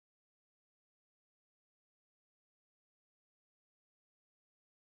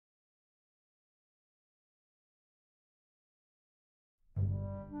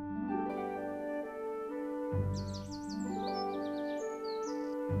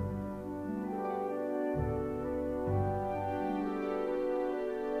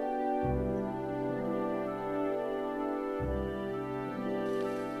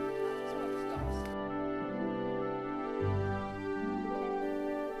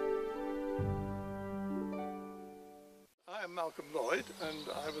Malcolm Lloyd, and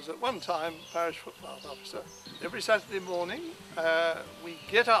I was at one time parish footpath officer. Every Saturday morning we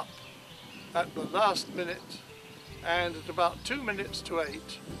get up at the last minute, and at about 2 minutes to 8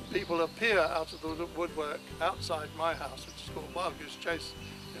 people appear out of the woodwork outside my house, which is called Wild Goose Chase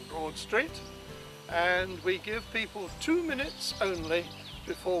in Broad Street, and we give people 2 minutes only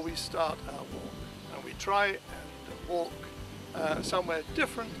before we start our walk, and we try and walk somewhere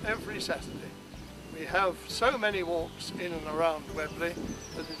different every Saturday. We have so many walks in and around Weobley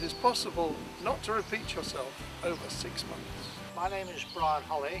that it is possible not to repeat yourself over 6 months. My name is Brian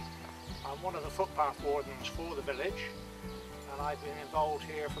Holly. I'm one of the footpath wardens for the village, and I've been involved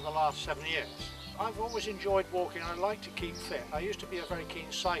here for the last 7 years. I've always enjoyed walking. I like to keep fit. I used to be a very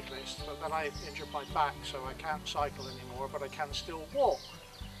keen cyclist, but then I injured my back, so I can't cycle anymore, but I can still walk.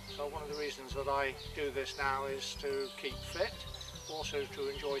 So one of the reasons that I do this now is to keep fit, also to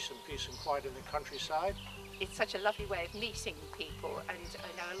enjoy some peace and quiet in the countryside. It's such a lovely way of meeting people, and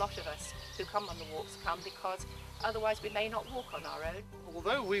I know a lot of us who come on the walks come because otherwise we may not walk on our own.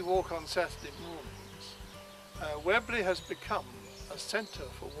 Although we walk on Saturday mornings, Weobley has become a centre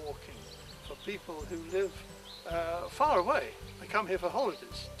for walking for people who live far away. They come here for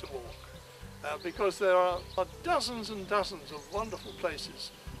holidays to walk because there are dozens and dozens of wonderful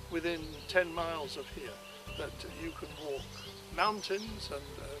places within 10 miles of here that you can walk. Mountains and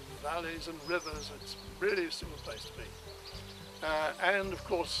valleys and rivers. It's really a super place to be. And of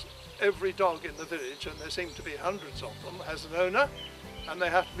course every dog in the village, and there seem to be hundreds of them, has an owner, and they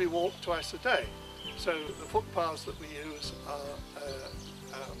have to be walked twice a day. So the footpaths that we use are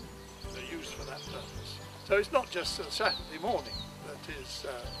used for that purpose. So it's not just a Saturday morning that is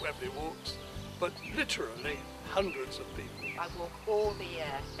Weobley walks, but literally hundreds of people. I walk all the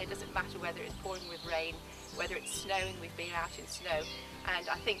year. It doesn't matter whether it's pouring with rain, whether it's snowing. We've been out in snow, and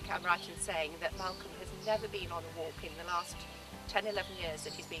I think I'm right in saying that Malcolm has never been on a walk in the last 10, 11 years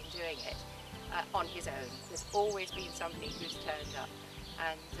that he's been doing it on his own. There's always been somebody who's turned up,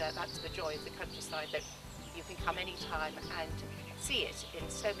 and that's the joy of the countryside, that you can come any time and see it in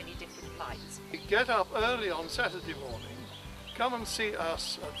so many different lights. We get up early on Saturday morning, come and see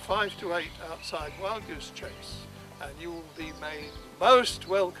us at 5 to 8 outside Wild Goose Chase, and you will be made most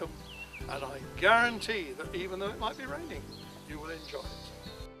welcome, and I guarantee that even though it might be raining, you will enjoy it.